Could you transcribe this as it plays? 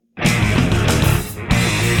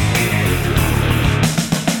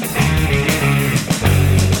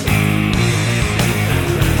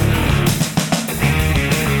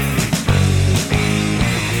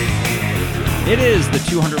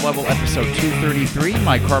200 level, episode 233.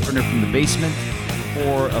 Mike Carpenter from the basement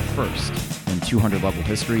for a first in 200 level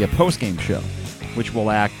history, a postgame show, which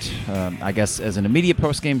will act, I guess, as an immediate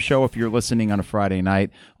postgame show if you're listening on a Friday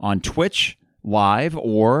night on Twitch live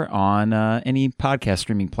or on any podcast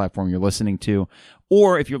streaming platform you're listening to,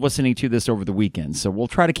 or if you're listening to this over the weekend. So we'll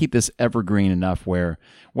try to keep this evergreen enough where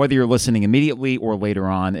whether you're listening immediately or later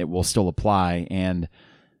on, it will still apply. And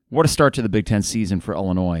what a start to the Big Ten season for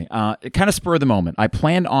Illinois. It kind of spurred the moment. I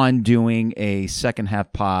planned on doing a second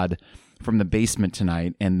half pod from the basement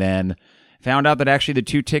tonight, and then found out that actually the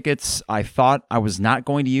two tickets I thought I was not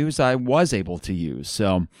going to use, I was able to use.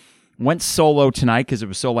 So went solo tonight because it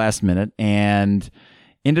was so last minute, and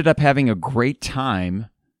ended up having a great time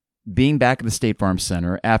being back at the State Farm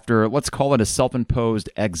Center after, let's call it a self-imposed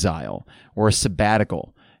exile or a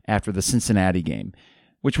sabbatical after the Cincinnati game,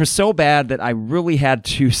 which was so bad that I really had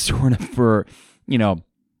to sort of, for, kind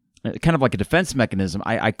of like a defense mechanism,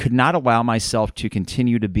 I could not allow myself to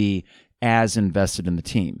continue to be as invested in the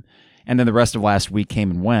team. And then the rest of last week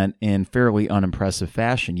came and went in fairly unimpressive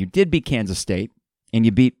fashion. You did beat Kansas State, and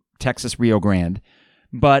you beat Texas Rio Grande,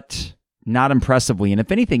 but not impressively. And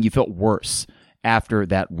if anything, you felt worse after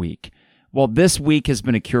that week. Well, this week has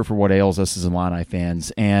been a cure for what ails us as Illini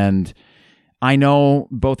fans, and I know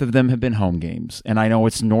both of them have been home games, and I know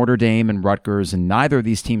it's Notre Dame and Rutgers, and neither of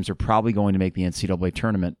these teams are probably going to make the NCAA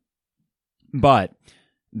tournament. But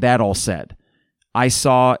that all said, I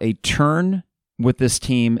saw a turn with this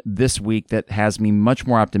team this week that has me much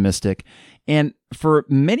more optimistic, and for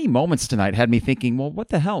many moments tonight had me thinking, well, what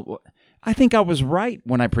the hell? I think I was right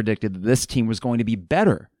when I predicted that this team was going to be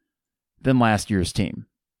better than last year's team.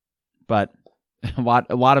 But a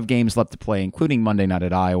lot of games left to play, including Monday night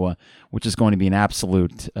at Iowa, which is going to be an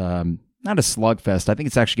absolute, not a slugfest. I think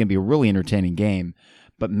it's actually going to be a really entertaining game,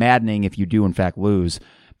 but maddening if you do, in fact, lose.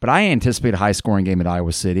 But I anticipate a high-scoring game at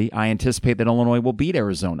Iowa City. I anticipate that Illinois will beat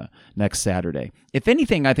Arizona next Saturday. If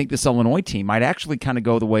anything, I think this Illinois team might actually kind of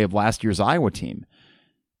go the way of last year's Iowa team,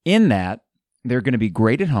 in that they're going to be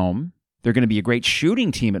great at home. They're going to be a great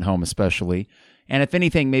shooting team at home, especially. And if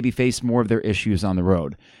anything, maybe face more of their issues on the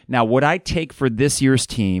road. Now, would I take for this year's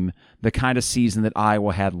team the kind of season that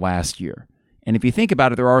Iowa had last year? And if you think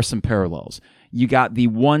about it, there are some parallels. You got the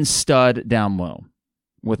one stud down low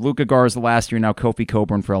with Luka Garza last year, now Kofi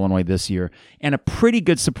Coburn for Illinois this year, and a pretty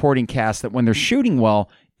good supporting cast that when they're shooting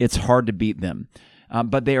well, it's hard to beat them.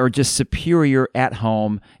 But they are just superior at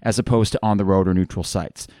home as opposed to on the road or neutral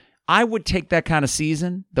sites. I would take that kind of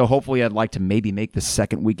season, though hopefully I'd like to maybe make the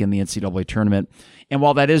second week in the NCAA tournament. And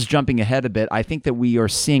while that is jumping ahead a bit, I think that we are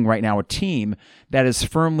seeing right now a team that is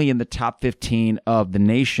firmly in the top 15 of the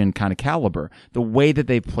nation kind of caliber, the way that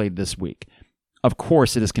they've played this week. Of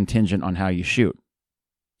course, it is contingent on how you shoot.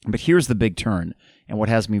 But here's the big turn, and what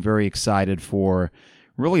has me very excited for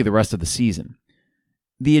really the rest of the season.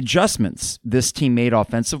 The adjustments this team made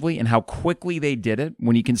offensively and how quickly they did it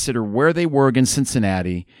when you consider where they were against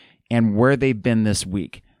Cincinnati and where they've been this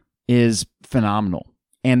week is phenomenal.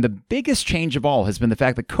 And the biggest change of all has been the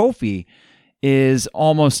fact that Kofi is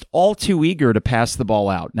almost all too eager to pass the ball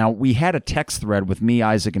out. Now, we had a text thread with me,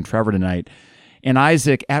 Isaac, and Trevor tonight. And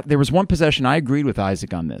Isaac, there was one possession, I agreed with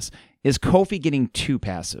Isaac on this. Is Kofi getting too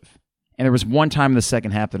passive? And there was one time in the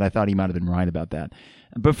second half that I thought he might have been right about that.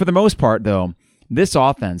 But for the most part, though, this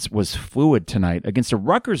offense was fluid tonight against a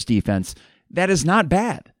Rutgers defense that is not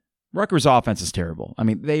bad. Rutgers' offense is terrible. I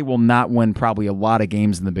mean, they will not win probably a lot of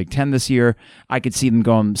games in the Big Ten this year. I could see them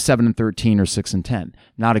going 7-13 or 6-10.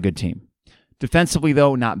 Not a good team. Defensively,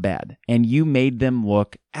 though, not bad. And you made them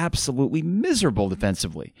look absolutely miserable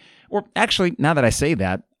defensively. Or actually, now that I say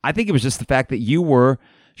that, I think it was just the fact that you were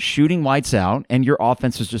shooting lights out and your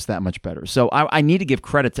offense was just that much better. So I need to give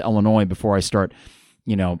credit to Illinois before I start,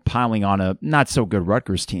 piling on a not-so-good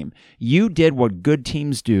Rutgers team. You did what good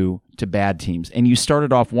teams do to bad teams, and you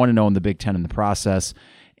started off 1-0 in the Big Ten in the process,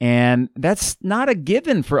 and that's not a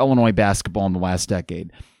given for Illinois basketball in the last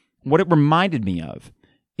decade. What it reminded me of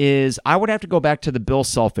is I would have to go back to the Bill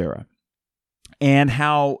Self era and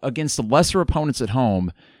how against the lesser opponents at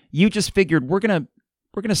home, you just figured we're gonna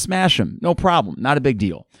smash them, no problem, not a big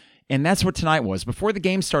deal. And that's what tonight was. Before the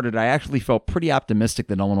game started, I actually felt pretty optimistic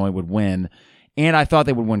that Illinois would win, and I thought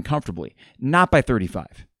they would win comfortably. Not by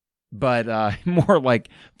 35, but more like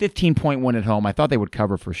 15-point win at home. I thought they would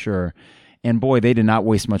cover for sure. And boy, they did not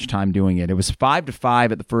waste much time doing it. It was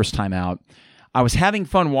 5-5 at the first time out. I was having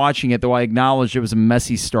fun watching it, though I acknowledged it was a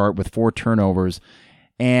messy start with 4 turnovers.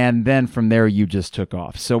 And then from there, you just took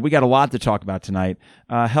off. So we got a lot to talk about tonight.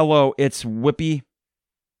 Hello, it's Whipple,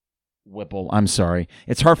 I'm sorry.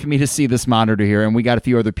 It's hard for me to see this monitor here, and we got a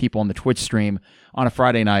few other people on the Twitch stream on a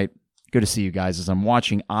Friday night Good to see you guys as I'm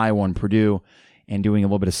watching Iowa and Purdue and doing a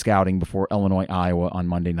little bit of scouting before Illinois-Iowa on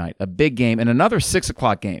Monday night. A big game and another 6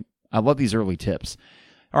 o'clock game. I love these early tips.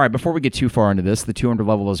 All right, before we get too far into this, the 200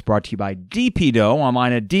 level is brought to you by DP Dough,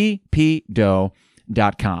 online at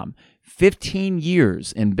dpdough.com. 15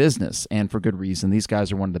 years in business, and for good reason. These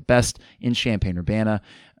guys are one of the best in Champaign-Urbana.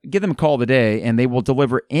 Give them a call today, and they will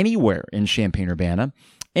deliver anywhere in Champaign-Urbana.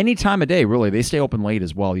 Any time of day, really. They stay open late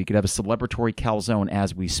as well. You could have a celebratory calzone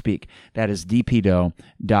as we speak. That is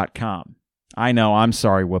dpdough.com. I know, I'm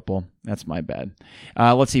sorry, Whipple. That's my bad.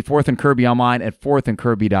 Let's see, 4th and Kirby online at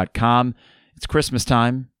 4thandkirby.com. It's Christmas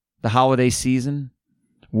time, the holiday season.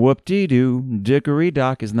 Whoop-dee-doo,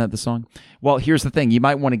 dickory-dock, isn't that the song? Well, here's the thing. You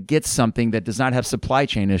might want to get something that does not have supply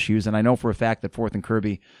chain issues, and I know for a fact that 4th and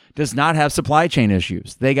Kirby does not have supply chain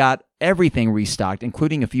issues. They got everything restocked,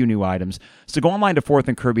 including a few new items. So go online to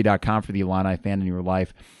 4thandkirby.com for the Illini fan in your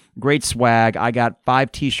life. Great swag. I got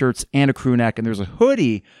 5 T-shirts and a crew neck, and there's a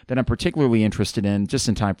hoodie that I'm particularly interested in just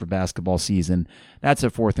in time for basketball season. That's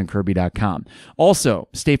at 4thandkirby.com. Also,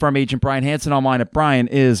 State Farm agent Brian Hansen online at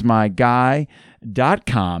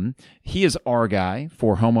brianismyguy.com. He is our guy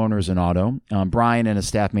for homeowners and auto. Brian and his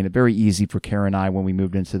staff made it very easy for Kara and I when we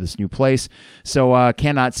moved into this new place. So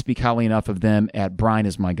cannot speak highly enough of them at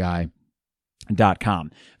brianismyguy.com.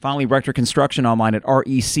 Finally, Rector Construction online at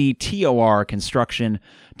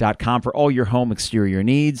rectorconstruction.com for all your home exterior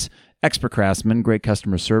needs. Expert craftsmen, great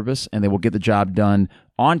customer service, and they will get the job done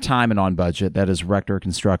on time and on budget. That is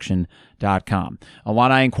rectorconstruction.com.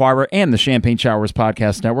 Illini Inquirer and the Champaign Showers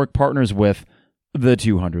Podcast Network partners with the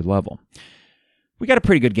 200 level. We got a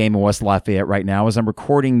pretty good game in West Lafayette right now. As I'm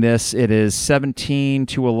recording this, it is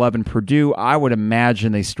 17-11 Purdue. I would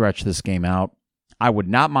imagine they stretch this game out. I would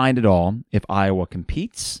not mind at all if Iowa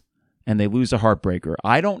competes and they lose a heartbreaker.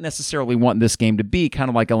 I don't necessarily want this game to be kind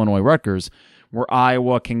of like Illinois-Rutgers, where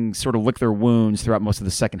Iowa can sort of lick their wounds throughout most of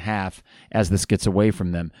the second half as this gets away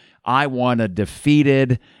from them. I want a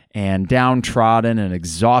defeated and downtrodden and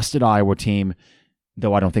exhausted Iowa team,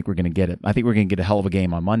 though I don't think we're going to get it. I think we're going to get a hell of a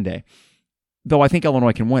game on Monday, though I think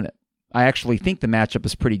Illinois can win it. I actually think the matchup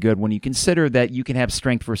is pretty good when you consider that you can have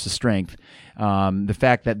strength versus strength. The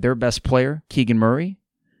fact that their best player, Keegan Murray,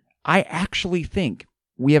 I actually think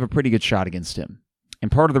we have a pretty good shot against him.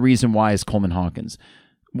 And part of the reason why is Coleman Hawkins.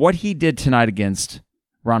 What he did tonight against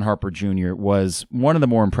Ron Harper Jr. was one of the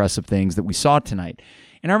more impressive things that we saw tonight.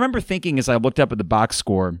 And I remember thinking as I looked up at the box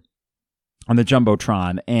score on the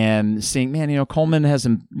Jumbotron and seeing, man, Coleman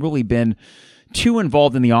hasn't really been too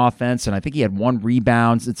involved in the offense, and I think he had 1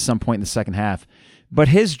 rebound at some point in the second half. But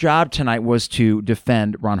his job tonight was to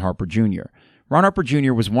defend Ron Harper Jr. Ron Harper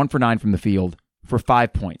Jr. was 1 for 9 from the field for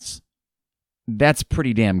 5 points. That's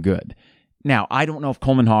pretty damn good. Now, I don't know if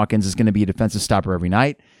Coleman Hawkins is going to be a defensive stopper every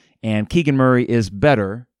night, and Keegan Murray is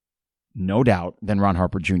better, no doubt, than Ron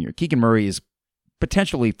Harper Jr. Keegan Murray is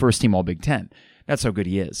potentially first-team All-Big Ten. That's how good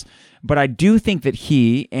he is. But I do think that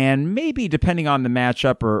he, and maybe depending on the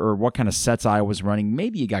matchup or what kind of sets Iowa's running,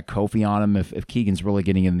 maybe you got Kofi on him if Keegan's really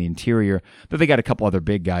getting in the interior, but they got a couple other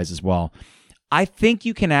big guys as well. I think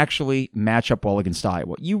you can actually match up well against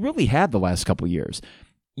Iowa. You really have the last couple of years.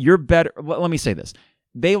 You're better. Let me say this.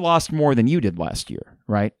 They lost more than you did last year,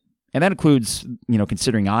 right? And that includes,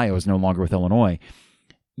 considering Iowa is no longer with Illinois.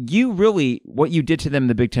 You really, what you did to them in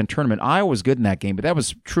the Big Ten tournament, Iowa was good in that game, but that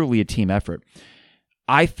was truly a team effort.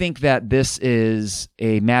 I think that this is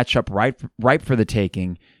a matchup ripe for the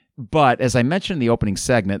taking, but as I mentioned in the opening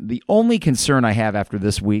segment, the only concern I have after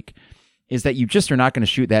this week is that you just are not going to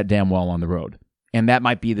shoot that damn well on the road, and that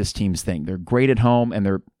might be this team's thing. They're great at home, and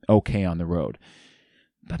they're okay on the road,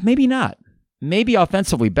 but maybe not. Maybe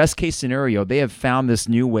offensively, best case scenario, they have found this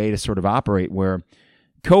new way to sort of operate where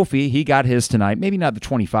Kofi, he got his tonight. Maybe not the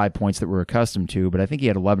 25 points that we're accustomed to, but I think he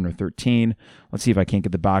had 11 or 13. Let's see if I can't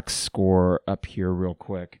get the box score up here real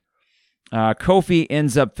quick. Kofi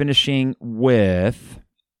ends up finishing with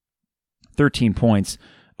 13 points.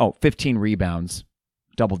 15 rebounds.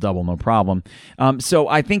 Double-double, no problem. So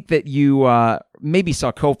I think that you maybe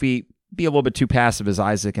saw Kofi be a little bit too passive, as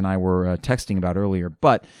Isaac and I were texting about earlier,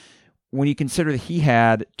 but when you consider that he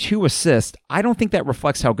had 2 assists, I don't think that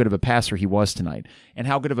reflects how good of a passer he was tonight and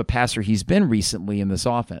how good of a passer he's been recently in this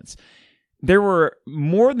offense. There were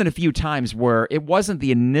more than a few times where it wasn't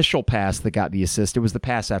the initial pass that got the assist, it was the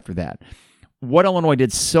pass after that. What Illinois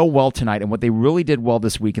did so well tonight and what they really did well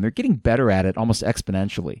this week, and they're getting better at it almost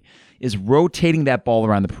exponentially, is rotating that ball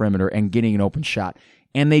around the perimeter and getting an open shot.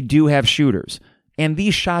 And they do have shooters. And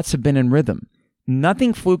these shots have been in rhythm.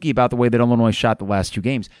 Nothing fluky about the way that Illinois shot the last 2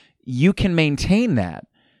 games. You can maintain that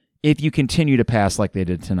if you continue to pass like they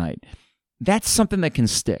did tonight. That's something that can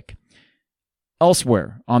stick.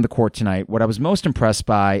 Elsewhere on the court tonight, what I was most impressed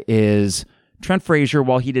by is Trent Frazier,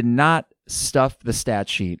 while he did not stuff the stat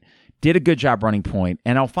sheet, did a good job running point,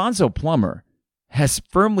 and Alfonso Plummer has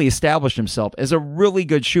firmly established himself as a really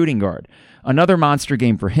good shooting guard. Another monster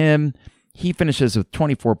game for him. He finishes with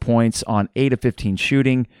 24 points on 8 of 15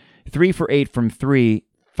 shooting, 3 for 8 from 3,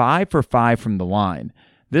 5 for 5 from the line.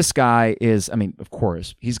 This guy is, of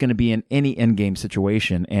course, he's going to be in any end-game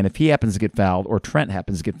situation, and if he happens to get fouled or Trent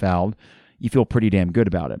happens to get fouled, you feel pretty damn good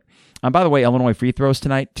about it. By the way, Illinois free throws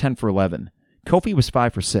tonight, 10 for 11. Kofi was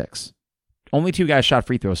 5 for 6. Only 2 guys shot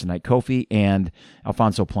free throws tonight, Kofi and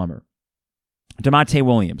Alfonso Plummer. DeMonte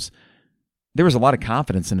Williams, there was a lot of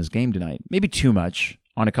confidence in his game tonight. Maybe too much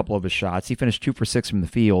on a couple of his shots. He finished 2 for 6 from the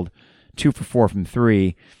field, 2 for 4 from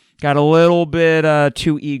 3. Got a little bit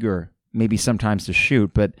too eager, maybe sometimes to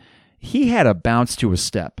shoot, but he had a bounce to his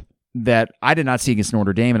step that I did not see against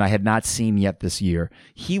Notre Dame and I had not seen yet this year.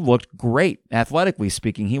 He looked great. Athletically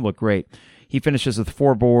speaking, he looked great. He finishes with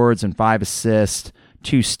 4 boards and 5 assists,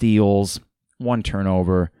 2 steals, 1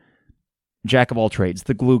 turnover. Jack of all trades,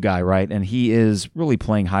 the glue guy, right? And he is really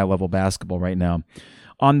playing high-level basketball right now.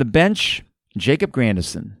 On the bench, Jacob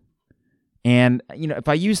Grandison. And, if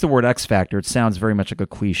I use the word X factor, it sounds very much like a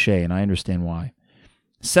cliche, and I understand why.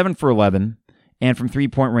 7 for 11, and from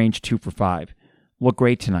three-point range, 2 for 5. Look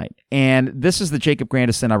great tonight. And this is the Jacob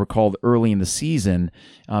Grandison I recalled early in the season,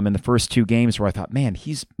 in the first 2 games, where I thought, man,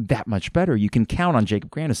 he's that much better. You can count on Jacob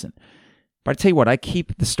Grandison. But I tell you what, I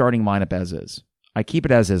keep the starting lineup as is. I keep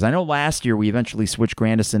it as is. I know last year we eventually switched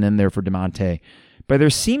Grandison in there for DeMonte, but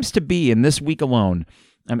there seems to be, in this week alone,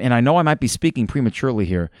 and I know I might be speaking prematurely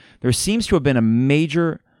here, there seems to have been a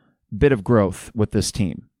major bit of growth with this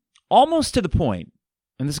team. Almost to the point,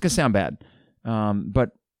 and this is going to sound bad,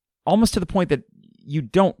 but almost to the point that you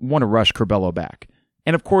don't want to rush Curbelo back.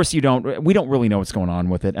 And of course we don't really know what's going on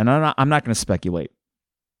with it, and I'm not going to speculate.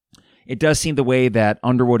 It does seem the way that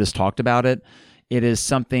Underwood has talked about it. It is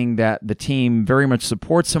something that the team very much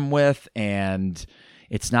supports him with, and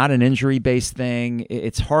it's not an injury-based thing.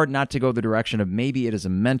 It's hard not to go the direction of maybe it is a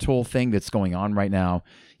mental thing that's going on right now.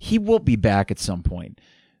 He will be back at some point.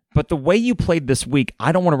 But the way you played this week,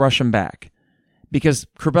 I don't want to rush him back because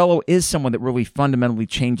Curbelo is someone that really fundamentally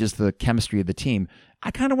changes the chemistry of the team.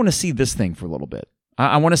 I kind of want to see this thing for a little bit.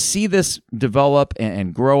 I want to see this develop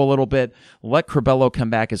and grow a little bit. Let Curbelo come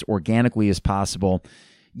back as organically as possible.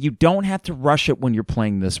 You don't have to rush it when you're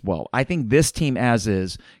playing this well. I think this team as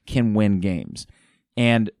is can win games.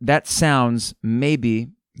 And that sounds maybe,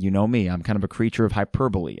 you know me, I'm kind of a creature of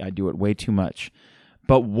hyperbole. I do it way too much.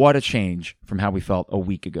 But what a change from how we felt a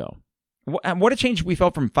week ago. What a change we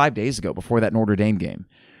felt from 5 days ago before that Notre Dame game.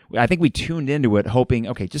 I think we tuned into it hoping,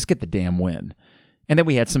 okay, just get the damn win. And then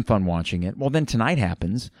we had some fun watching it. Well, then tonight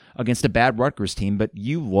happens against a bad Rutgers team, but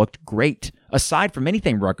you looked great. Aside from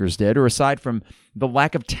anything Rutgers did, or aside from the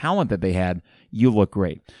lack of talent that they had, you look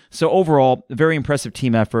great. So overall, a very impressive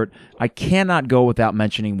team effort. I cannot go without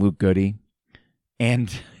mentioning Luke Goody.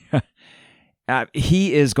 And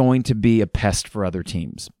he is going to be a pest for other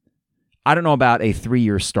teams. I don't know about a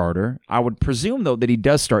 3-year starter. I would presume, though, that he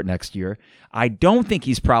does start next year. I don't think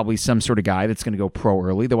he's probably some sort of guy that's going to go pro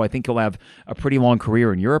early, though I think he'll have a pretty long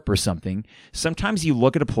career in Europe or something. Sometimes you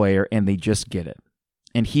look at a player and they just get it.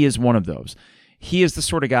 And he is one of those. He is the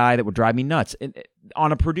sort of guy that would drive me nuts.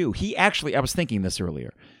 On a Purdue, I was thinking this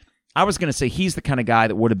earlier. I was going to say he's the kind of guy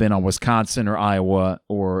that would have been on Wisconsin or Iowa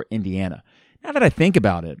or Indiana. Now that I think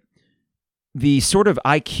about it, the sort of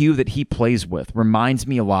IQ that he plays with reminds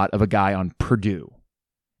me a lot of a guy on Purdue.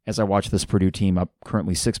 As I watch this Purdue team up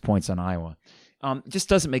currently 6 points on Iowa. Just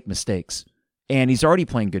doesn't make mistakes. And he's already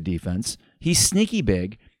playing good defense. He's sneaky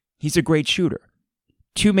big. He's a great shooter.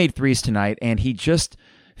 2 made threes tonight, and he just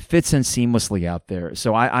fits in seamlessly out there.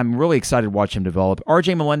 So I'm really excited to watch him develop.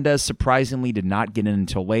 RJ Melendez surprisingly did not get in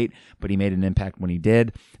until late, but he made an impact when he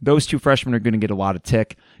did. Those 2 freshmen are going to get a lot of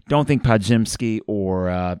tick. Don't think Podziemski or,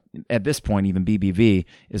 at this point, even BBV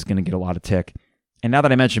is going to get a lot of tick. And now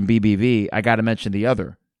that I mentioned BBV, I got to mention the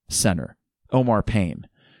other center, Omar Payne,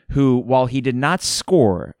 who, while he did not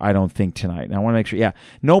score, I don't think tonight, and I want to make sure,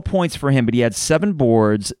 no points for him, but he had 7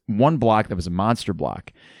 boards, 1 block that was a monster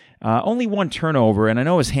block. Only 1 turnover, and I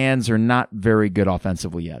know his hands are not very good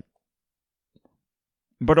offensively yet.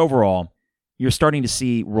 But overall, you're starting to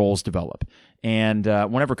see roles develop. And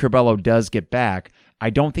whenever Curbelo does get back, I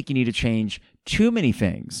don't think you need to change too many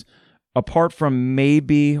things, apart from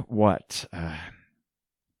maybe,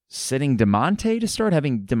 sitting DeMonte to start,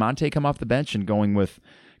 having DeMonte come off the bench and going with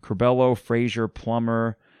Curbelo, Frazier,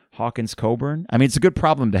 Plummer, Hawkins, Coburn. I mean, it's a good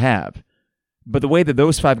problem to have. But the way that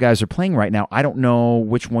those 5 guys are playing right now, I don't know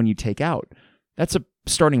which one you take out. That's a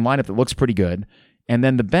starting lineup that looks pretty good, and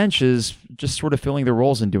then the bench is just sort of filling their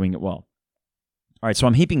roles and doing it well. All right, so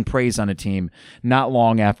I'm heaping praise on a team not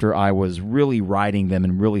long after I was really riding them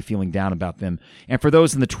and really feeling down about them. And for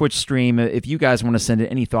those in the Twitch stream, if you guys want to send in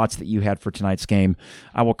any thoughts that you had for tonight's game,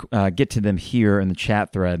 I will get to them here in the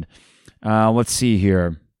chat thread. Let's see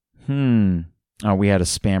here. Oh, we had a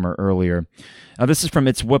spammer earlier. This is from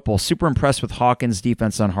It's Whipple. Super impressed with Hawkins'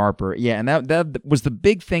 defense on Harper. Yeah, and that was the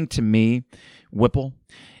big thing to me, Whipple,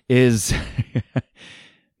 is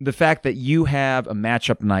the fact that you have a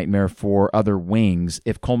matchup nightmare for other wings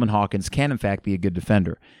if Coleman Hawkins can, in fact, be a good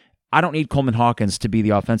defender. I don't need Coleman Hawkins to be the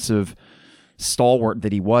offensive stalwart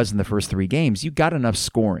that he was in the first 3 games. You got enough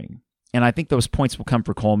scoring. And I think those points will come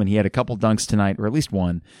for Coleman. He had a couple dunks tonight, or at least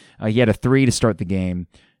one. He had a 3 to start the game.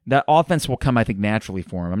 That offense will come, I think, naturally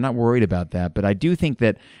for him. I'm not worried about that, but I do think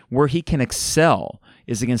that where he can excel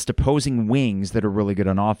is against opposing wings that are really good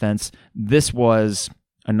on offense. This was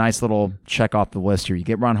a nice little check off the list here. You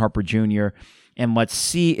get Ron Harper Jr., and let's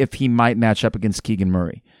see if he might match up against Keegan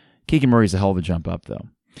Murray. Keegan Murray's a hell of a jump up, though.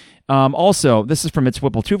 Also, this is from It's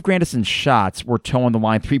Whipple. 2 of Grandison's shots were toeing the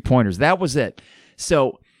line 3-pointers. That was it.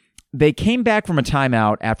 So they came back from a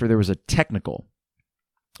timeout after there was a technical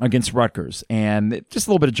against Rutgers, and just a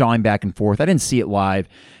little bit of jawing back and forth. I didn't see it live.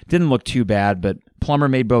 Didn't look too bad, but Plummer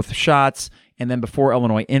made both shots, and then before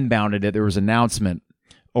Illinois inbounded it, there was an announcement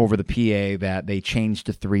over the PA that they changed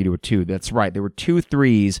a 3 to a 2. That's right. There were 2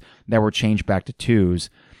 threes that were changed back to 2s.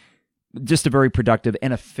 Just a very productive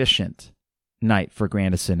and efficient night for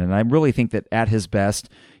Grandison, and I really think that at his best,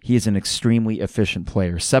 he is an extremely efficient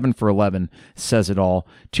player. 7 for 11 says it all.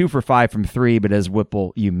 2 for 5 from 3, but as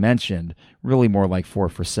Whipple, you mentioned, really more like 4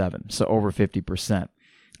 for 7, so over 50%.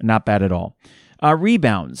 Not bad at all.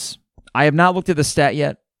 Rebounds. I have not looked at the stat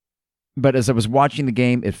yet, but as I was watching the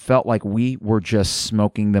game, it felt like we were just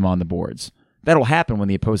smoking them on the boards. That'll happen when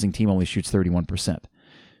the opposing team only shoots 31%.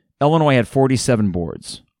 Illinois had 47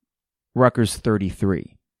 boards. Rutgers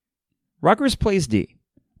 33. Rutgers plays D.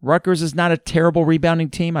 Rutgers is not a terrible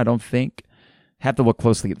rebounding team, I don't think. Have to look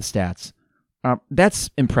closely at the stats.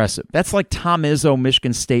 That's impressive. That's like Tom Izzo,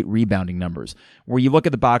 Michigan State rebounding numbers, where you look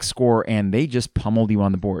at the box score and they just pummeled you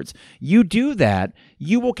on the boards. You do that,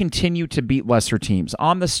 you will continue to beat lesser teams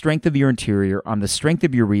on the strength of your interior, on the strength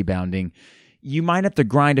of your rebounding. You might have to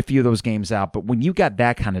grind a few of those games out, but when you got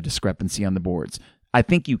that kind of discrepancy on the boards, I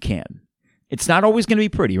think you can. It's not always going to be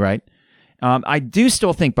pretty, right? I do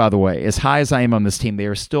still think, by the way, as high as I am on this team, they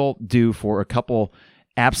are still due for a couple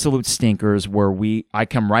absolute stinkers where I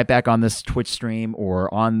come right back on this Twitch stream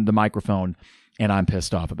or on the microphone and I'm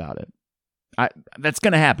pissed off about it. That's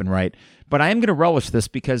going to happen, right? But I am going to relish this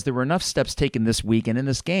because there were enough steps taken this week and in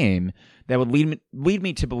this game that would lead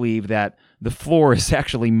me to believe that the floor is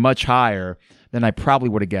actually much higher than I probably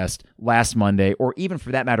would have guessed last Monday, or even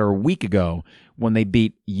for that matter a week ago when they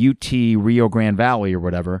beat UT Rio Grande Valley or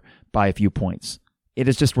whatever by a few points. It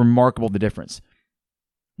is just remarkable, the difference.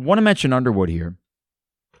 Want to mention Underwood here,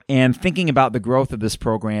 and thinking about the growth of this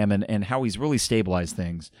program and how he's really stabilized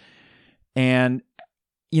things. And,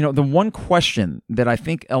 you know, the one question that I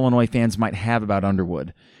think Illinois fans might have about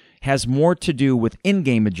Underwood has more to do with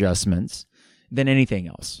in-game adjustments than anything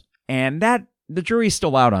else. And that the jury's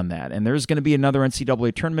still out on that. And there's going to be another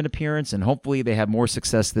NCAA tournament appearance, and hopefully they have more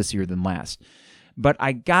success this year than last. But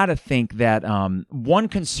I got to think that one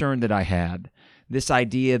concern that I had, this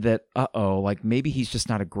idea that, like maybe he's just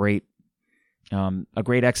not a great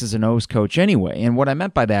X's and O's coach anyway. And what I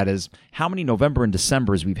meant by that is how many November and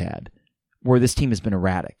Decembers we've had where this team has been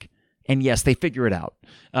erratic. And yes, they figure it out.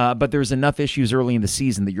 But there's enough issues early in the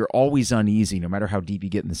season that you're always uneasy no matter how deep you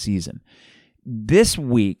get in the season. This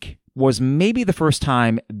week was maybe the first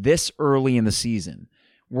time this early in the season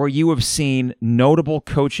where you have seen notable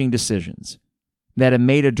coaching decisions that have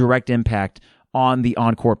made a direct impact on the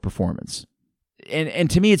on-court performance. And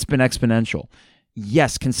to me, it's been exponential.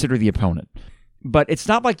 Yes, consider the opponent. But it's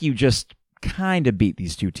not like you just kind of beat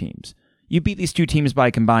these two teams. You beat these two teams by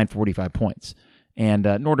a combined 45 points. And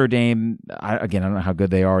Notre Dame, I don't know how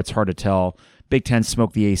good they are. It's hard to tell. Big Ten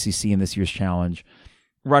smoked the ACC in this year's challenge.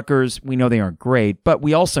 Rutgers, we know they aren't great, but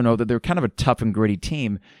we also know that they're kind of a tough and gritty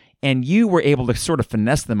team. And you were able to sort of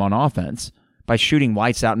finesse them on offense by shooting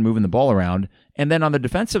lights out and moving the ball around. And then on the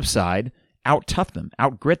defensive side, out-tough them,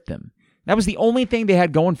 out-grit them. That was the only thing they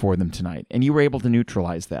had going for them tonight, and you were able to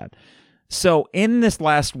neutralize that. So in this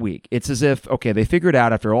last week, it's as if, okay, they figured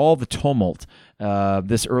out after all the tumult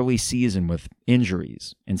this early season with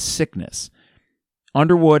injuries and sickness,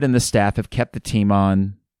 Underwood and the staff have kept the team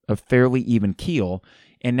on a fairly even keel,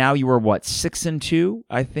 and now you are, 6-2,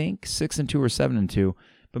 I think? 6-2 or 7-2,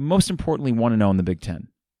 but most importantly, 1-0 in the Big Ten.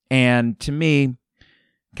 And to me,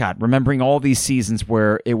 God, remembering all these seasons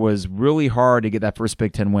where it was really hard to get that first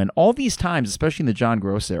Big Ten win, all these times, especially in the John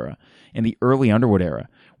Gross era and the early Underwood era,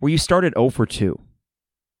 where you started 0 for 2,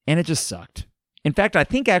 and it just sucked. In fact, I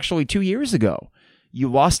think actually 2 years ago, you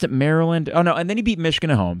lost at Maryland. Oh, no, and then you beat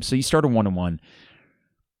Michigan at home, so you started 1-1.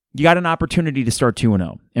 You got an opportunity to start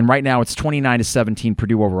 2-0, and right now it's 29-17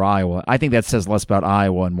 Purdue over Iowa. I think that says less about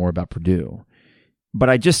Iowa and more about Purdue. But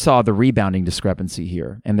I just saw the rebounding discrepancy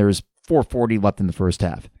here, and there's 4:40 left in the first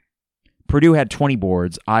half. Purdue had 20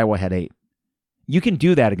 boards. Iowa had 8. You can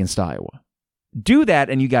do that against Iowa. Do that,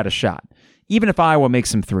 and you got a shot, even if Iowa makes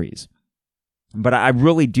some threes. But I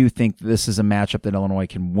really do think this is a matchup that Illinois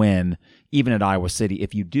can win, even at Iowa City.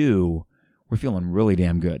 If you do, we're feeling really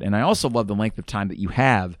damn good. And I also love the length of time that you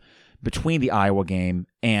have between the Iowa game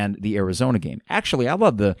and the Arizona game. Actually, I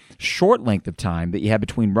love the short length of time that you have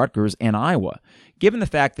between Rutgers and Iowa. Given the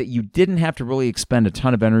fact that you didn't have to really expend a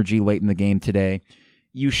ton of energy late in the game today,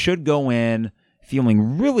 you should go in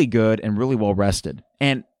feeling really good and really well rested.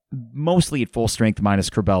 And mostly at full strength minus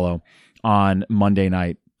Curbelo on Monday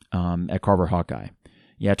night at Carver Hawkeye.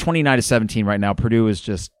 Yeah, 29-17 right now. Purdue is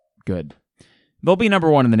just good. They'll be number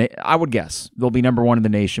one in the I would guess. They'll be number one in the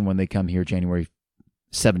nation when they come here January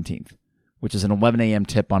 17th, which is an 11 a.m.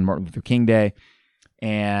 tip on Martin Luther King Day,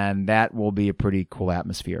 and that will be a pretty cool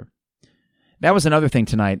atmosphere. That was another thing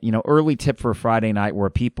tonight, early tip for a Friday night where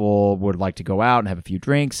people would like to go out and have a few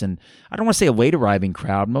drinks, and I don't want to say a late arriving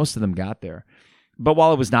crowd. Most of them got there. But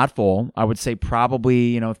while it was not full, I would say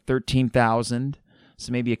probably, 13,000,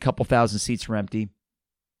 so maybe a couple thousand seats were empty.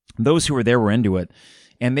 Those who were there were into it,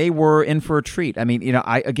 and they were in for a treat. I mean,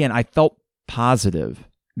 I felt positive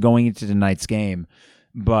going into tonight's game,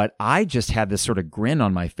 but I just had this sort of grin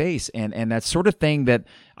on my face, and that sort of thing that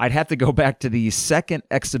I'd have to go back to the second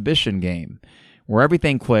exhibition game where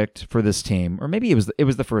everything clicked for this team, or maybe it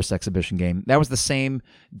was the first exhibition game. That was the same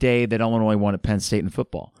day that Illinois won at Penn State in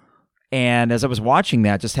football. And as I was watching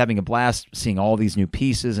that, just having a blast, seeing all these new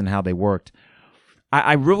pieces and how they worked,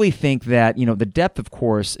 I really think that, the depth, of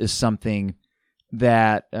course, is something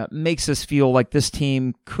that makes us feel like this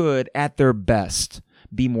team could, at their best,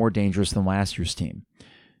 be more dangerous than last year's team.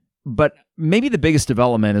 But maybe the biggest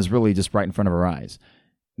development is really just right in front of our eyes.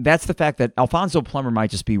 That's the fact that Alfonso Plummer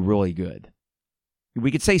might just be really good.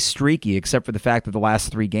 We could say streaky, except for the fact that the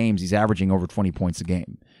last 3 games he's averaging over 20 points a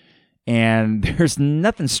game. And there's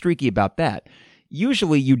nothing streaky about that.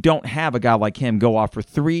 Usually you don't have a guy like him go off for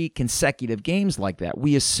 3 consecutive games like that.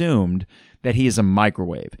 We assumed that he is a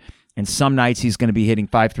microwave. And some nights he's going to be hitting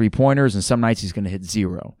 5 3-pointers, and some nights he's going to hit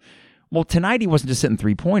 0. Well, tonight he wasn't just hitting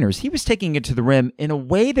 3-pointers. He was taking it to the rim in a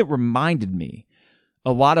way that reminded me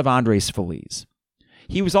a lot of Andres Feliz.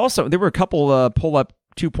 He was also, there were a couple pull-up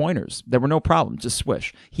 2-pointers. There were no problem, just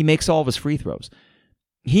swish. He makes all of his free throws.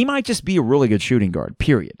 He might just be a really good shooting guard,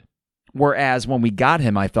 period. Whereas when we got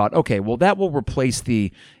him, I thought, okay, well, that will replace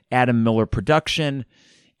the Adam Miller production,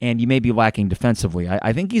 and you may be lacking defensively.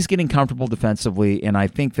 I think he's getting comfortable defensively, and I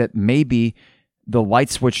think that maybe the light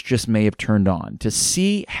switch just may have turned on. To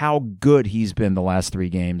see how good he's been the last 3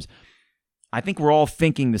 games, I think we're all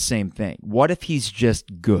thinking the same thing. What if he's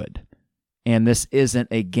just good, and this isn't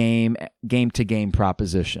a game-to-game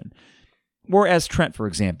proposition? Whereas Trent, for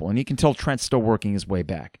example, and you can tell Trent's still working his way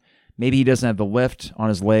back. Maybe he doesn't have the lift on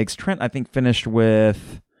his legs. Trent, I think, finished with,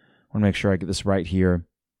 I want to make sure I get this right here,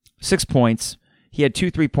 6 points. He had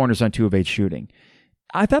 2 3-pointers on 2 of 8 shooting.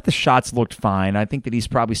 I thought the shots looked fine. I think that he's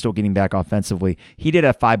probably still getting back offensively. He did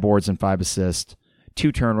have 5 boards and 5 assists,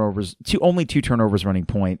 2 turnovers, only 2 turnovers running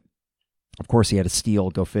point. Of course, he had a steal,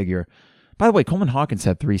 go figure. By the way, Coleman Hawkins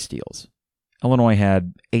had 3 steals. Illinois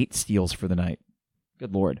had 8 steals for the night.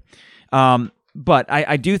 Good Lord. But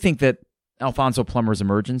I do think that Alfonso Plummer's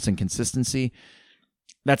emergence and consistency,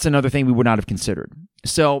 that's another thing we would not have considered.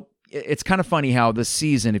 So it's kind of funny how this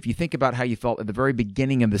season, if you think about how you felt at the very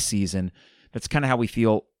beginning of the season, that's kind of how we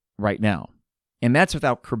feel right now. And that's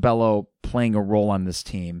without Curbelo playing a role on this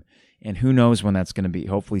team. And who knows when that's going to be.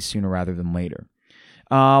 Hopefully sooner rather than later.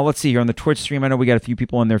 Let's see here on the Twitch stream. I know we got a few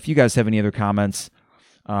people in there. If you guys have any other comments,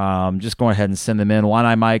 just go ahead and send them in.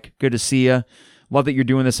 Illini Mike, good to see you. Love that you're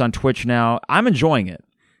doing this on Twitch now. I'm enjoying it.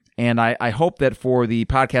 And I hope that for the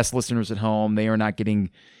podcast listeners at home, they are not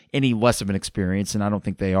getting any less of an experience, and I don't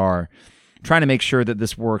think they are. Trying to make sure that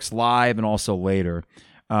this works live and also later.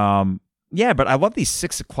 But I love these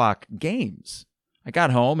 6 o'clock games. I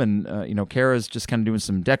got home and, Kara's just kind of doing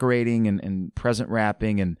some decorating and present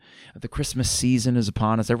wrapping, and the Christmas season is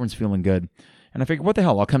upon us. Everyone's feeling good. And I figured, what the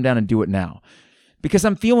hell? I'll come down and do it now. Because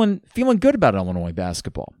I'm feeling good about Illinois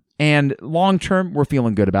basketball. And long term, we're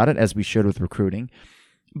feeling good about it, as we should with recruiting.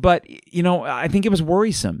 But, I think it was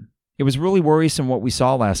worrisome. It was really worrisome what we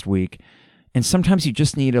saw last week. And sometimes you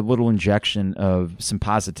just need a little injection of some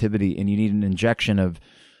positivity, and you need an injection of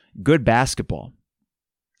good basketball.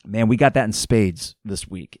 Man, we got that in spades this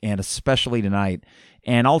week, and especially tonight.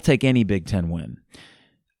 And I'll take any Big Ten win.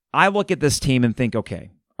 I look at this team and think, okay,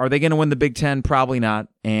 are they going to win the Big Ten? Probably not.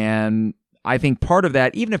 And I think part of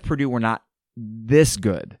that, even if Purdue were not this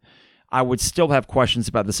good, I would still have questions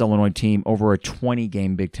about this Illinois team over a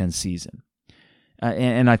 20-game Big Ten season.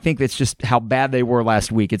 And I think that's just how bad they were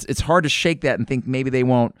last week. It's hard to shake that and think maybe they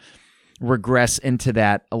won't regress into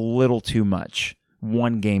that a little too much,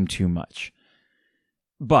 one game too much.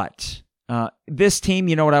 But this team,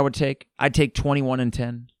 you know what I would take? I'd take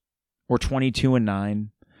 21-10 or 22-9.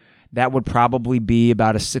 That would probably be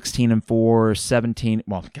about a 16-4, 17.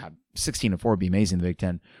 Well, God, 16-4 would be amazing in the Big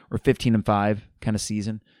Ten, or 15-5 kind of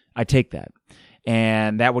season. I'd take that,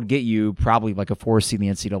 and that would get you probably like a 4 seed in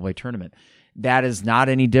the NCAA tournament. That is not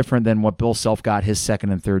any different than what Bill Self got his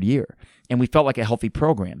second and third year, and we felt like a healthy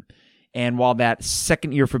program. And while that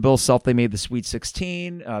second year for Bill Self, they made the Sweet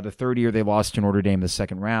 16, the third year they lost to Notre Dame in the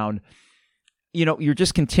second round. You know, you're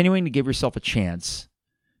just continuing to give yourself a chance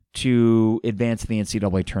to advance to the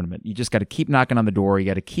NCAA tournament. You just got to keep knocking on the door. You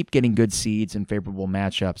got to keep getting good seeds and favorable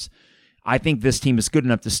matchups. I think this team is good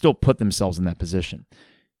enough to still put themselves in that position.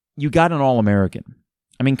 You got an All-American.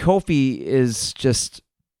 I mean, Kofi is just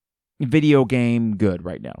video game good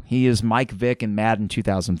right now. He is Mike Vick in Madden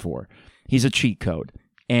 2004. He's a cheat code,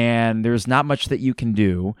 and there's not much that you can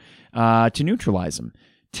do to neutralize him.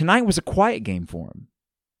 Tonight was a quiet game for him,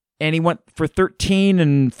 and he went for 13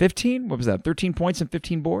 and 15. What was that? 13 points and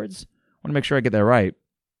 15 boards? I want to make sure I get that right.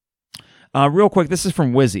 Real quick, this is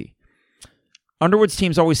from Wizzy. Underwood's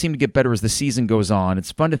teams always seem to get better as the season goes on.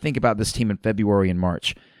 It's fun to think about this team in February and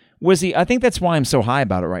March. Wizzy, I think that's why I'm so high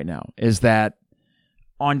about it right now, is that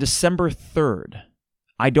on December 3rd,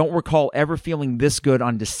 I don't recall ever feeling this good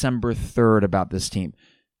on December 3rd about this team.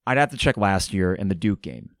 I'd have to check last year in the Duke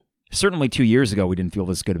game. Certainly 2 years ago, we didn't feel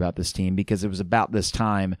this good about this team because it was about this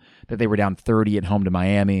time that they were down 30 at home to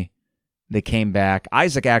Miami. They came back.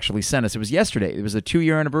 Isaac actually sent us. It was yesterday. It was the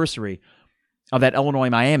 2-year anniversary of that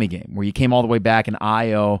Illinois-Miami game where you came all the way back and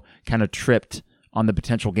Io kind of tripped on the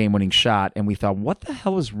potential game-winning shot, and we thought, what the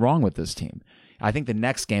hell is wrong with this team? I think the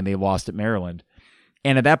next game they lost at Maryland.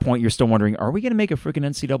 And at that point, you're still wondering, are we going to make a freaking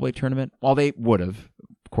NCAA tournament? Well, they would have.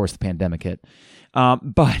 Of course, the pandemic hit.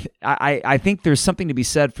 But I think there's something to be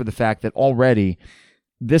said for the fact that already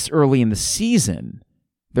this early in the season,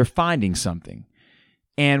 they're finding something.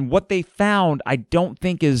 And what they found, I don't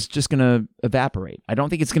think is just going to evaporate. I don't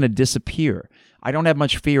think it's going to disappear. I don't have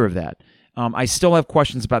much fear of that. I still have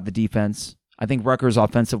questions about the defense. I think Rutgers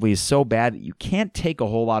offensively is so bad that you can't take a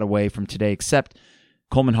whole lot away from today, except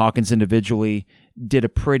Coleman Hawkins individually did a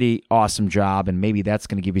pretty awesome job, and maybe that's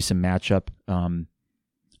going to give you some matchup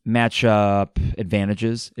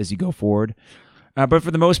advantages as you go forward. But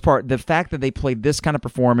for the most part, the fact that they played this kind of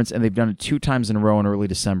performance, and they've done it 2 times in a row in early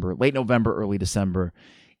December, late November, early December,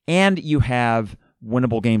 and you have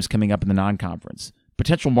winnable games coming up in the non-conference,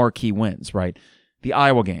 potential marquee wins, right? The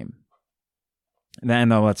Iowa game, and I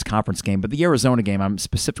know that's a conference game, but the Arizona game I'm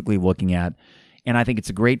specifically looking at, and I think it's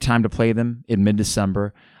a great time to play them in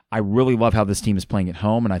mid-December. I really love how this team is playing at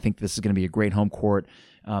home, and I think this is going to be a great home court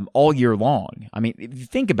all year long. I mean, if you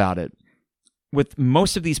think about it, with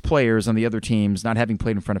most of these players on the other teams not having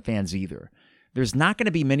played in front of fans either, there's not going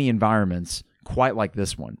to be many environments quite like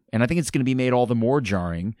this one. And I think it's going to be made all the more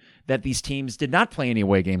jarring that these teams did not play any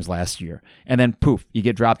away games last year. And then, poof, you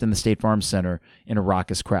get dropped in the State Farm Center in a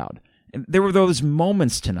raucous crowd. And there were those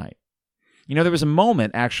moments tonight. You know, there was a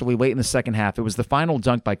moment actually late in the second half. It was the final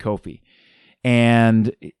dunk by Kofi.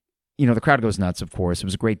 And, you know, the crowd goes nuts, of course. It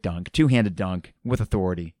was a great dunk, two-handed dunk with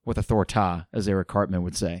authority, with authorita, as Eric Cartman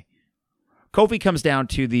would say. Kofi comes down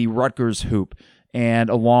to the Rutgers hoop, and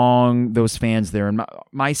along those fans there, and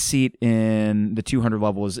my seat in the 200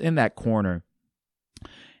 level is in that corner,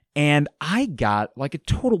 and I got like a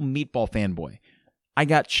total meatball fanboy. I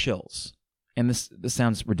got chills, and this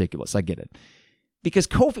sounds ridiculous. I get it. Because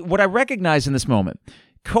Kofi, what I recognize in this moment,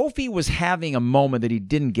 Kofi was having a moment that he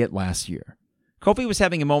didn't get last year. Kofi was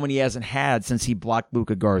having a moment he hasn't had since he blocked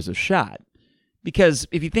Luka Garza's shot. Because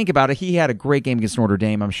if you think about it, he had a great game against Notre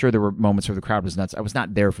Dame. I'm sure there were moments where the crowd was nuts. I was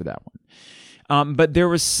not there for that one. But there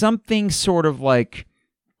was something sort of like,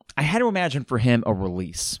 I had to imagine for him a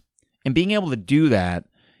release. And being able to do that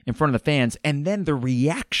in front of the fans, and then the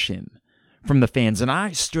reaction from the fans. And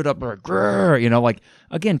I stood up like, grrr, you know, like,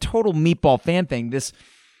 again, total meatball fan thing. This,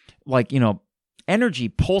 like, you know, energy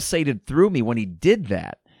pulsated through me when he did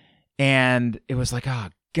that. And it was like, oh,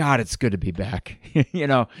 God, it's good to be back.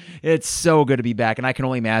 It's so good to be back. And I can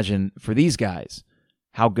only imagine for these guys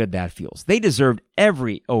how good that feels. They deserved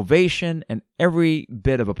every ovation and every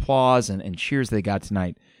bit of applause and cheers they got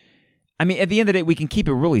tonight. I mean, at the end of the day, we can keep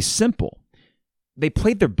it really simple. They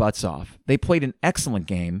played their butts off. They played an excellent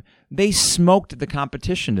game. They smoked the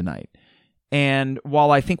competition tonight. And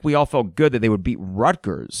while I think we all felt good that they would beat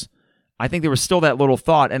Rutgers, I think there was still that little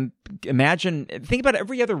thought. And think about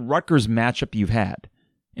every other Rutgers matchup you've had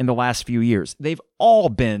in the last few years. They've all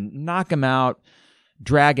been knock 'em out,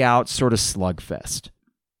 drag out, sort of slugfest.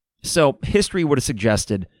 So history would have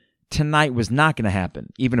suggested tonight was not going to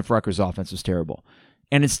happen, even if Rutgers' offense was terrible.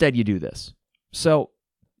 And instead you do this. So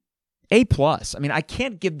A+. I mean, I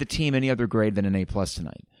can't give the team any other grade than an A+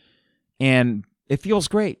 tonight. And it feels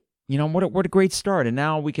great. What a great start. And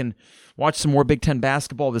now we can watch some more Big Ten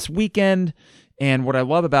basketball this weekend. And what I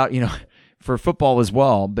love about, for football as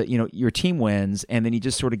well, but, your team wins, and then you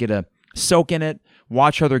just sort of get a soak in it,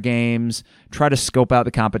 watch other games, try to scope out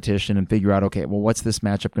the competition and figure out, okay, well, what's this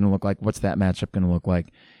matchup going to look like? What's that matchup going to look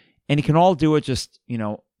like? And you can all do it just,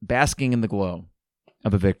 basking in the glow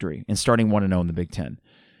of a victory and starting 1-0 in the Big Ten.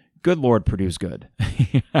 Good Lord, Purdue's good.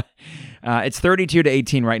 It's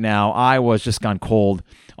 32-18 right now. Iowa's just gone cold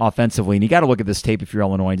offensively, and you got to look at this tape if you're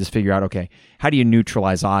Illinois and just figure out, okay, how do you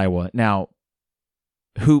neutralize Iowa? Now,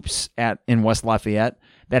 hoops in West Lafayette,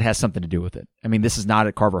 that has something to do with it. I mean, this is not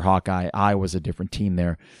at Carver Hawkeye. Iowa's a different team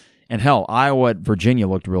there. And hell, Iowa at Virginia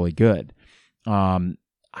looked really good. I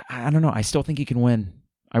don't know. I still think you can win.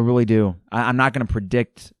 I really do. I'm not going to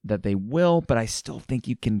predict that they will, but I still think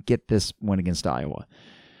you can get this win against Iowa.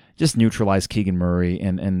 Just neutralize Keegan Murray.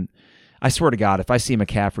 And I swear to God, if I see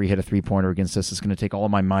McCaffrey hit a three-pointer against us, it's going to take all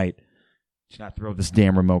of my might to not throw this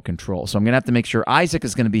damn remote control. So I'm going to have to make sure Isaac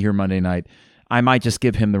is going to be here Monday night. I might just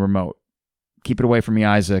give him the remote. Keep it away from me,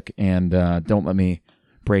 Isaac, and don't let me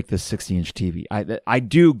break this 60-inch TV. I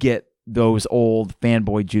do get those old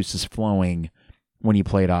fanboy juices flowing when you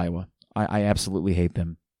play at Iowa. I absolutely hate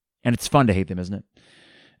them. And it's fun to hate them, isn't it?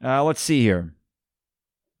 Let's see here.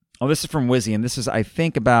 Oh, this is from Wizzy, and this is, I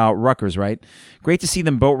think, about Rutgers, right? Great to see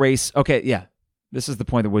them boat race. Okay, yeah. This is the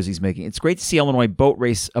point that Wizzy's making. It's great to see Illinois boat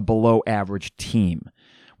race a below-average team.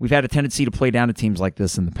 We've had a tendency to play down to teams like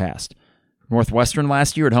this in the past. Northwestern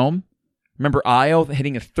last year at home. Remember Iowa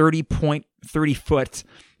hitting a 30-foot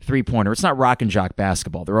three-pointer. It's not rock and jock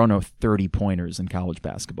basketball. There are no 30-pointers in college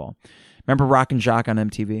basketball. Remember rock and jock on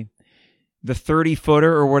MTV? The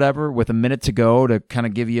 30-footer or whatever with a minute to go to kind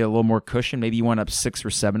of give you a little more cushion. Maybe you went up 6 or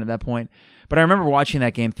 7 at that point. But I remember watching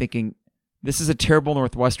that game thinking, this is a terrible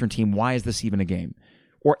Northwestern team. Why is this even a game?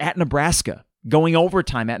 Or at Nebraska, going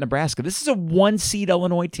overtime at Nebraska. This is a 1-seed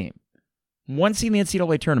Illinois team. 1 seed in the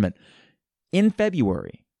NCAA tournament in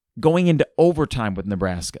February, going into overtime with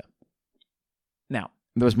Nebraska. Now,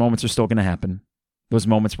 those moments are still going to happen. Those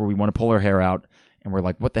moments where we want to pull our hair out and we're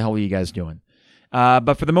like, what the hell are you guys doing?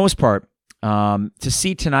 But for the most part, to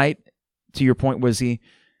see tonight, to your point, Wizzy,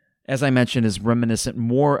 as I mentioned, is reminiscent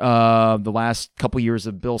more of the last couple years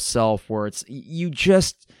of Bill Self, where it's you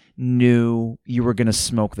just knew you were going to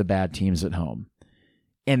smoke the bad teams at home.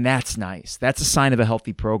 And that's nice. That's a sign of a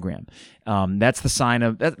healthy program. That's the sign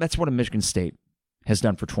of that's what a Michigan State has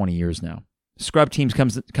done for 20 years now. Scrub teams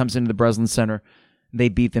comes into the Breslin Center, they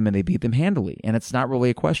beat them and they beat them handily, and it's not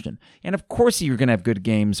really a question. And of course, you're going to have good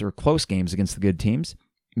games or close games against the good teams.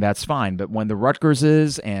 That's fine. But when the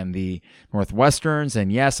Rutgerses and the Northwesterns,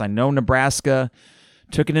 and yes, I know Nebraska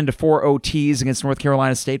took it into 4 OTs against North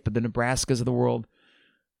Carolina State, but the Nebraskas of the world,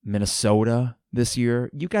 Minnesota this year,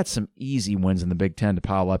 you got some easy wins in the Big Ten to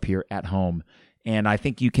pile up here at home. And I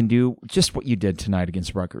think you can do just what you did tonight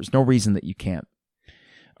against Rutgers. No reason that you can't.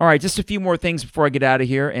 All right, just a few more things before I get out of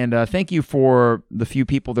here. And thank you for the few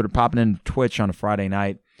people that are popping in Twitch on a Friday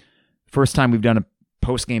night. First time we've done a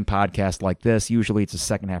post-game podcast like this. Usually it's a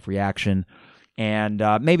second-half reaction. And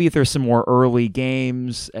maybe if there's some more early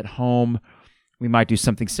games at home, we might do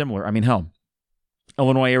something similar. I mean, hell,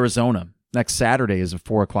 Illinois-Arizona. Next Saturday is a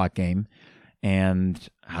 4 o'clock game. And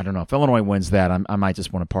I don't know. If Illinois wins that, I might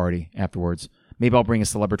just want to party afterwards. Maybe I'll bring a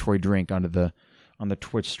celebratory drink on the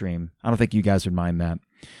Twitch stream. I don't think you guys would mind that.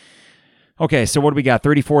 Okay, so what do we got?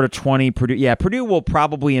 34-20. Purdue. Yeah, Purdue will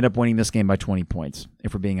probably end up winning this game by 20 points,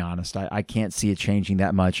 if we're being honest. I can't see it changing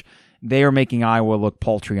that much. They are making Iowa look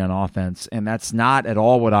paltry on offense, and that's not at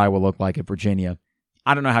all what Iowa looked like at Virginia.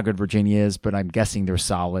 I don't know how good Virginia is, but I'm guessing they're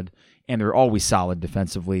solid, and they're always solid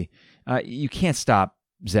defensively. You can't stop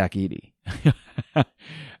Zach Edey.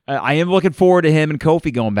 I am looking forward to him and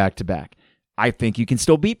Kofi going back-to-back. I think you can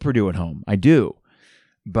still beat Purdue at home. I do.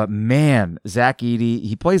 But man, Zach Edey,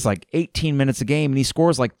 he plays like 18 minutes a game, and he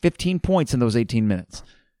scores like 15 points in those 18 minutes.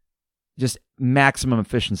 just maximum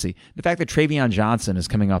efficiency. The fact that Travion Johnson is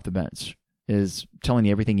coming off the bench is telling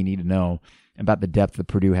you everything you need to know about the depth that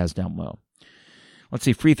Purdue has down low. Let's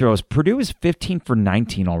see, free throws. Purdue is 15 for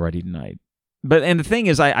 19 already tonight. And the thing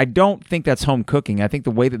is, I don't think that's home cooking. I think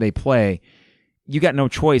the way that they play, you got no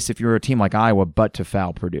choice if you're a team like Iowa but to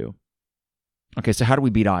foul Purdue. Okay, so how do we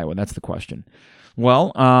beat Iowa? That's the question.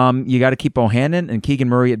 Well, you got to keep Bohannon and Keegan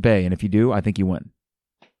Murray at bay, and if you do, I think you win.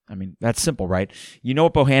 I mean, that's simple, right? You know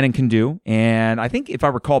what Bohannon can do, and I think if I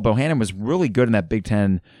recall, Bohannon was really good in that Big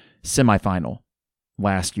Ten semifinal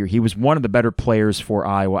last year. He was one of the better players for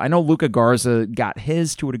Iowa. I know Luka Garza got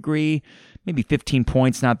his to a degree, maybe 15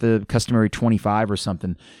 points, not the customary 25 or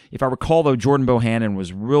something. If I recall, though, Jordan Bohannon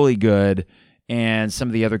was really good, and some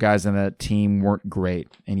of the other guys on that team weren't great,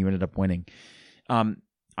 and you ended up winning.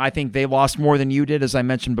 I think they lost more than you did, as I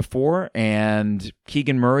mentioned before, and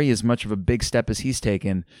Keegan Murray, as much of a big step as he's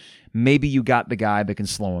taken, maybe you got the guy that can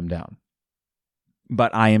slow him down.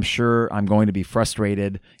 But I am sure I'm going to be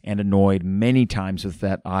frustrated and annoyed many times with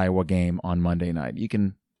that Iowa game on Monday night. You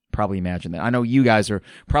can probably imagine that. I know you guys are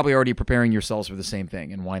probably already preparing yourselves for the same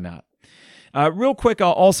thing, and why not? Real quick,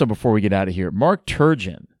 also before we get out of here, Mark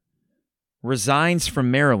Turgeon resigns from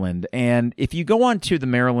Maryland, and if you go on to the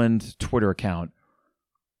Maryland Twitter account,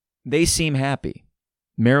 they seem happy.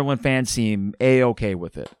 Maryland fans seem A-okay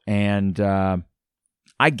with it. And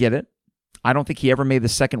I get it. I don't think he ever made the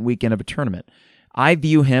second weekend of a tournament. I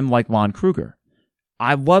view him like Lon Kruger.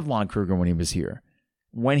 I loved Lon Kruger when he was here.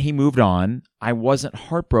 When he moved on, I wasn't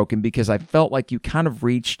heartbroken because I felt like you kind of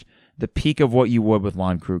reached the peak of what you would with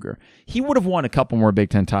Lon Kruger. He would have won a couple more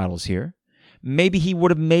Big Ten titles here. Maybe he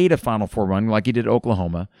would have made a Final Four run like he did at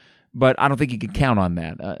Oklahoma, but I don't think you could count on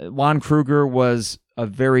that. Lon Kruger was a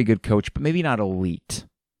very good coach, but maybe not elite.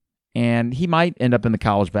 And he might end up in the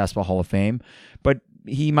College Basketball Hall of Fame, but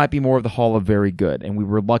he might be more of the Hall of Very Good, and we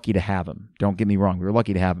were lucky to have him. Don't get me wrong, we were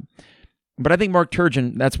lucky to have him. But I think Mark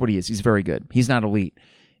Turgeon, that's what he is. He's very good. He's not elite.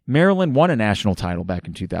 Maryland won a national title back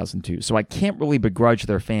in 2002, so I can't really begrudge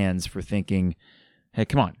their fans for thinking, hey,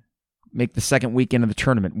 come on, make the second weekend of the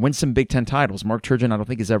tournament, win some Big Ten titles. Mark Turgeon, I don't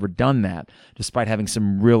think, has ever done that, despite having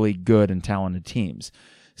some really good and talented teams.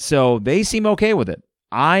 So they seem okay with it.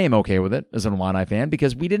 I am okay with it as an Illini fan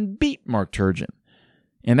because we didn't beat Mark Turgeon.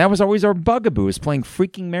 And that was always our bugaboo, is playing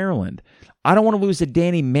freaking Maryland. I don't want to lose to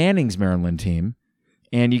Danny Manning's Maryland team.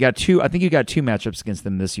 And I think you got two matchups against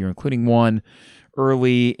them this year, including one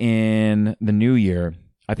early in the new year.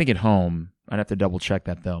 I think at home. I'd have to double check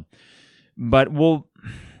that though. But we'll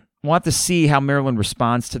have to see how Maryland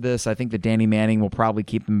responds to this. I think that Danny Manning will probably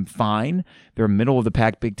keep them fine. They're a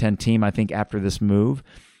middle-of-the-pack Big Ten team, I think, after this move,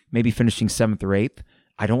 maybe finishing 7th or 8th.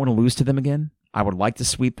 I don't want to lose to them again. I would like to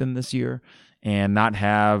sweep them this year and not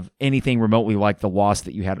have anything remotely like the loss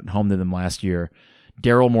that you had at home to them last year.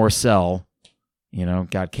 Daryl Morcell,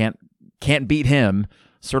 God, can't beat him.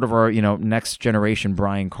 Sort of our, next generation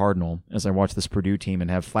Brian Cardinal, as I watch this Purdue team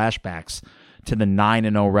and have flashbacks to the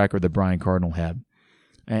 9-0 record that Brian Cardinal had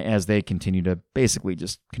as they continue to basically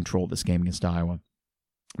just control this game against Iowa.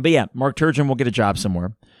 But yeah, Mark Turgeon will get a job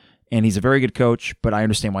somewhere. And he's a very good coach, but I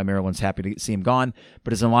understand why Maryland's happy to see him gone.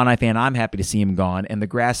 But as an Illini fan, I'm happy to see him gone, and the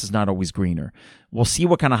grass is not always greener. We'll see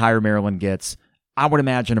what kind of hire Maryland gets. I would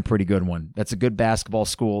imagine a pretty good one. That's a good basketball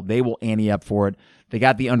school. They will ante up for it. They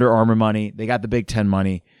got the Under Armour money. They got the Big Ten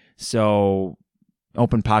money. So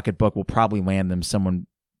open pocketbook will probably land them someone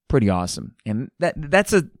pretty awesome. And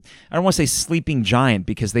that's I don't want to say sleeping giant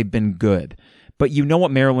because they've been good, but you know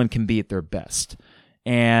what Maryland can be at their best.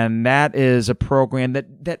 And that is a program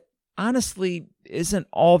that honestly isn't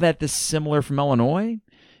all that dissimilar from Illinois.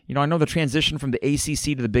 I know the transition from the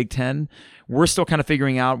ACC to the Big Ten, we're still kind of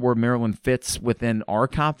figuring out where Maryland fits within our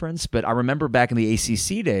conference, but I remember back in the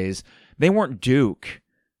ACC days, they weren't Duke,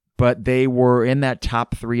 but they were in that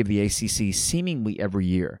top 3 of the ACC seemingly every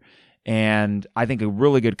year. And I think a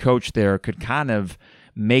really good coach there could kind of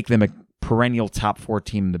make them a perennial top 4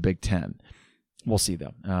 team in the Big Ten. We'll see,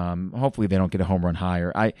 though. Hopefully they don't get a home run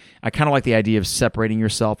higher. I kind of like the idea of separating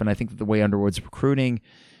yourself, and I think that the way Underwood's recruiting,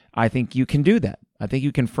 I think you can do that. I think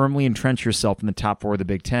you can firmly entrench yourself in the top 4 of the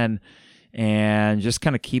Big Ten and just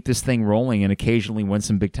kind of keep this thing rolling and occasionally win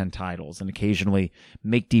some Big Ten titles and occasionally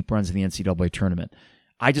make deep runs in the NCAA tournament.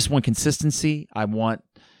 I just want consistency. I want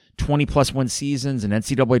 20-plus win seasons and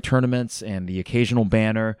NCAA tournaments and the occasional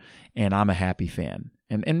banner, and I'm a happy fan.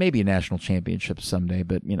 And maybe a national championship someday,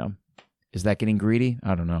 but, is that getting greedy?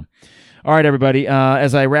 I don't know. All right, everybody.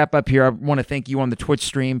 As I wrap up here, I want to thank you on the Twitch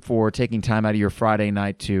stream for taking time out of your Friday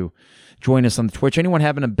night to join us on the Twitch. Anyone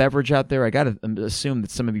having a beverage out there? I got to assume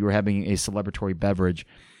that some of you are having a celebratory beverage.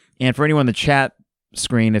 And for anyone in the chat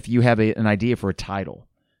screen, if you have an idea for a title,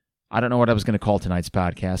 I don't know what I was going to call tonight's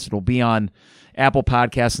podcast. It'll be on Apple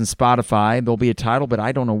Podcasts and Spotify. There'll be a title, but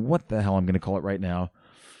I don't know what the hell I'm going to call it right now.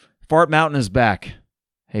 Fart Mountain is back.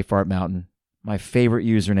 Hey, Fart Mountain. My favorite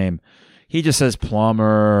username. He just says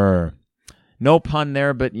Plummer. No pun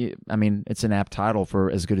there, but it's an apt title for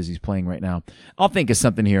as good as he's playing right now. I'll think of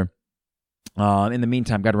something here. In the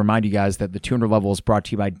meantime, got to remind you guys that the 200 level is brought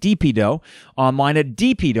to you by DPDO, online at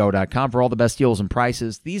dpdo.com for all the best deals and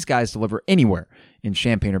prices. These guys deliver anywhere in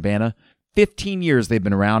Champaign-Urbana. 15 years they've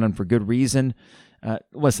been around, and for good reason.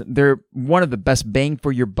 Listen, they're one of the best bang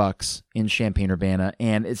for your bucks in Champaign-Urbana,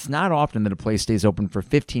 and it's not often that a place stays open for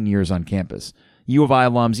 15 years on campus. U of I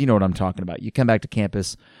alums, you know what I'm talking about. You come back to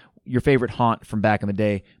campus, your favorite haunt from back in the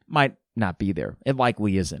day might not be there. It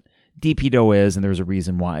likely isn't. DPDO is, and there's a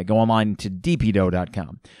reason why. Go online to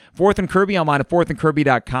dpdo.com. Fourth and Kirby online at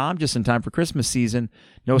fourthandkirby.com, just in time for Christmas season.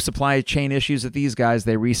 No supply chain issues at these guys.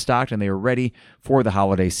 They restocked, and they are ready for the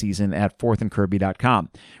holiday season at fourthandkirby.com.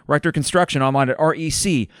 Rector Construction online at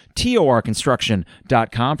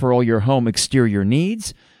rectorconstruction.com for all your home exterior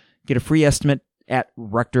needs. Get a free estimate at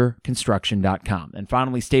rectorconstruction.com. And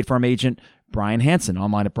finally, State Farm agent Brian Hansen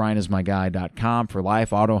online at brianismyguy.com for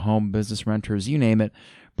life, auto, home, business, renters, you name it.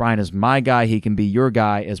 Brian is my guy. He can be your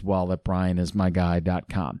guy as well at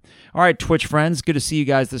brianismyguy.com. All right, Twitch friends, good to see you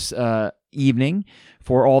guys this evening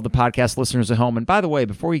for all the podcast listeners at home. And by the way,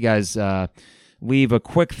 before you guys leave, a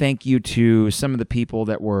quick thank you to some of the people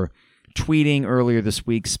that were tweeting earlier this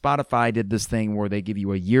week. Spotify did this thing where they give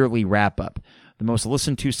you a yearly wrap-up, the most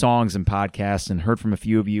listened to songs and podcasts, and heard from a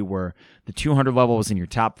few of you where the 200 level was in your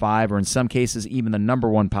top 5, or in some cases, even the number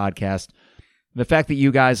 1 podcast. The fact that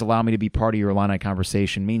you guys allow me to be part of your Illini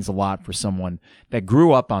conversation means a lot for someone that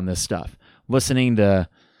grew up on this stuff, listening to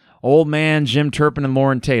old man Jim Turpin and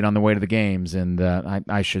Lauren Tate on the way to the games. And I'm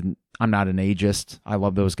not an ageist. I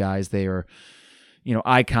love those guys. They are,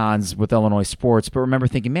 icons with Illinois sports. But remember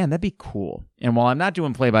thinking, man, that'd be cool. And while I'm not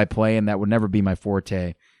doing play-by-play, and that would never be my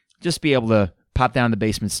forte, just be able to pop down to the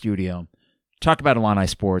basement studio, talk about Illini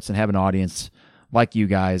sports, and have an audience like you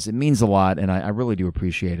guys. It means a lot, and I really do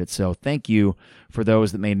appreciate it. So thank you for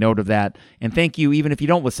those that made note of that. And thank you, even if you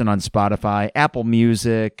don't listen on Spotify, Apple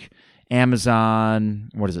Music,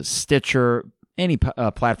 Amazon, Stitcher, any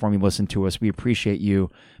platform you listen to us. We appreciate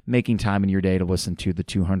you making time in your day to listen to the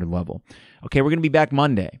 200 level. Okay, we're going to be back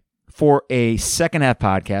Monday for a second half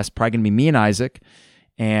podcast, probably going to be me and Isaac,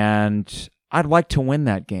 and I'd like to win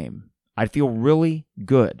that game. I'd feel really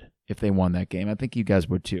good if they won that game. I think you guys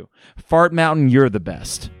would too. Fart Mountain, you're the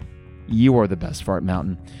best. You are the best, Fart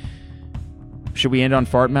Mountain. Should we end on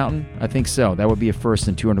Fart Mountain? I think so. That would be a first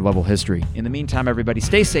in 200 level history. In the meantime, everybody,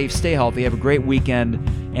 stay safe, stay healthy, have a great weekend,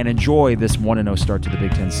 and enjoy this 1-0 start to the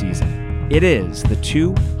Big Ten season. It is the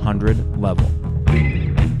 200 level.